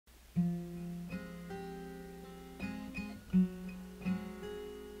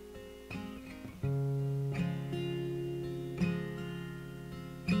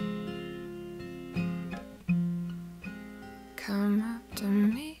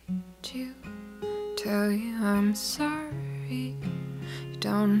tell you I'm sorry. You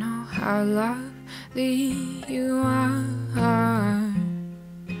don't know how lovely you are.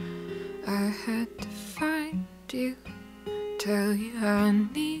 I had to find you, tell you I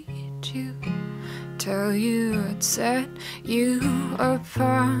need you, tell you I'd set you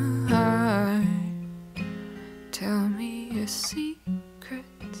apart. Tell me your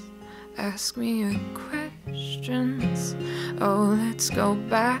secrets, ask me your questions. Oh, let's go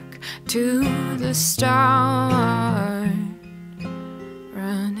back to the start.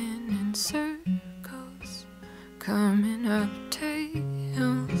 Running in circles, coming up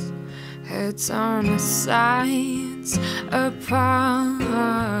tails, heads on the sides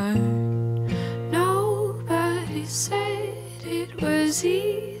apart. Nobody said it was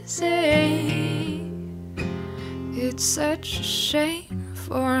easy. It's such a shame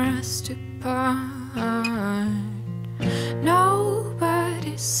for us to part.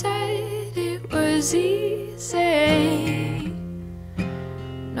 Nobody said it was easy.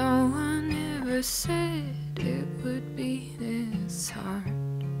 No one ever said it would be this hard.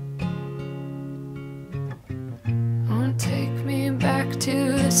 Won't take me back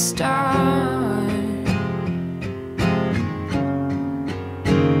to the start.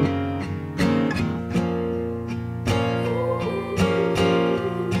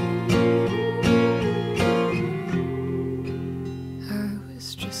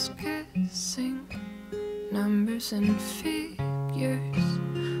 Numbers and figures,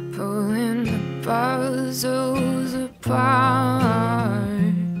 pulling the puzzles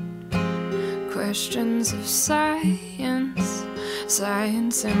apart. Questions of science,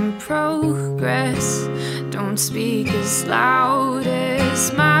 science and progress don't speak as loud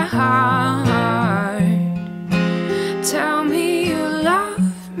as my heart. Tell me you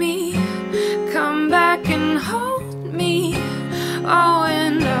love me, come back and hold me. Oh,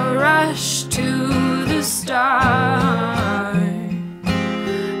 in a rush to start,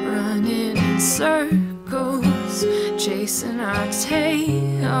 running in circles, chasing our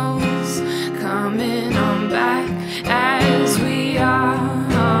tails, coming on back as we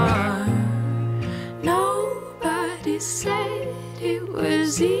are. Nobody said it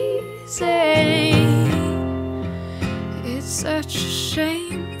was easy. It's such a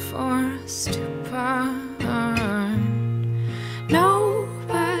shame for us to part.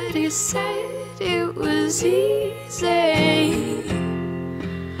 Nobody said it was easy.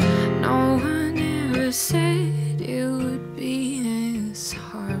 No one ever said it would be this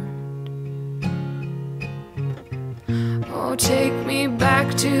hard. Oh, take me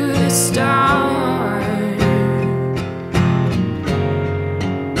back to the start.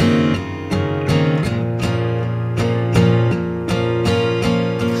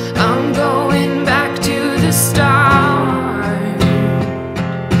 I'm going back to the start.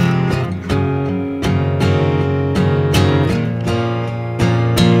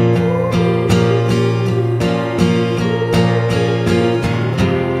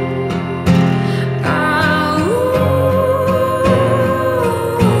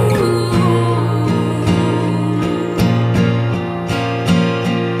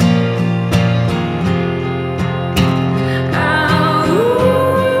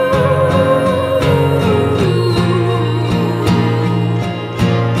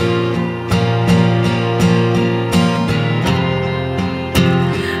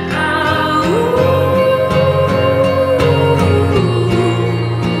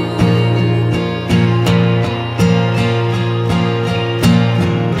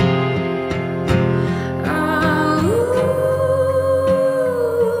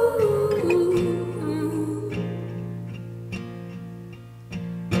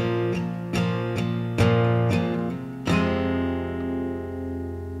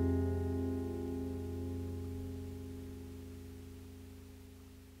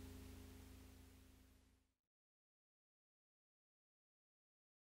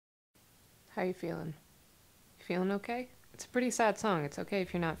 How you feeling? Feeling okay? It's a pretty sad song. It's okay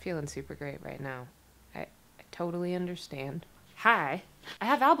if you're not feeling super great right now. I totally understand. Hi. I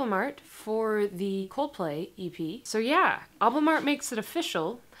have album art for the Coldplay EP. So yeah, album art makes it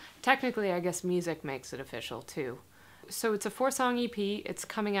official. Technically, I guess music makes it official too. So it's a 4-song EP. It's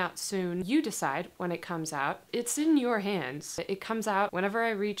coming out soon. You decide when it comes out. It's in your hands. It comes out whenever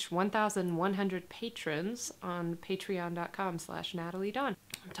I reach 1,100 patrons on patreon.com/Nataly Dawn.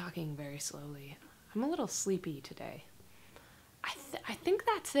 I'm talking very slowly. I'm a little sleepy today. I think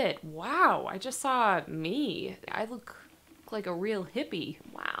that's it. Wow, I just saw me. I look like a real hippie.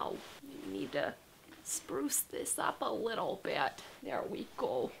 Wow, we need to spruce this up a little bit. There we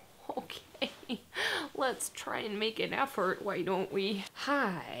go. Okay, let's try and make an effort, why don't we?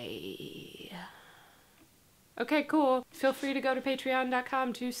 Hi. Okay, cool. Feel free to go to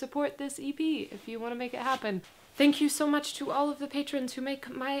patreon.com to support this EP if you want to make it happen. Thank you so much to all of the patrons who make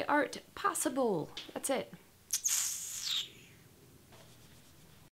my art possible. That's it.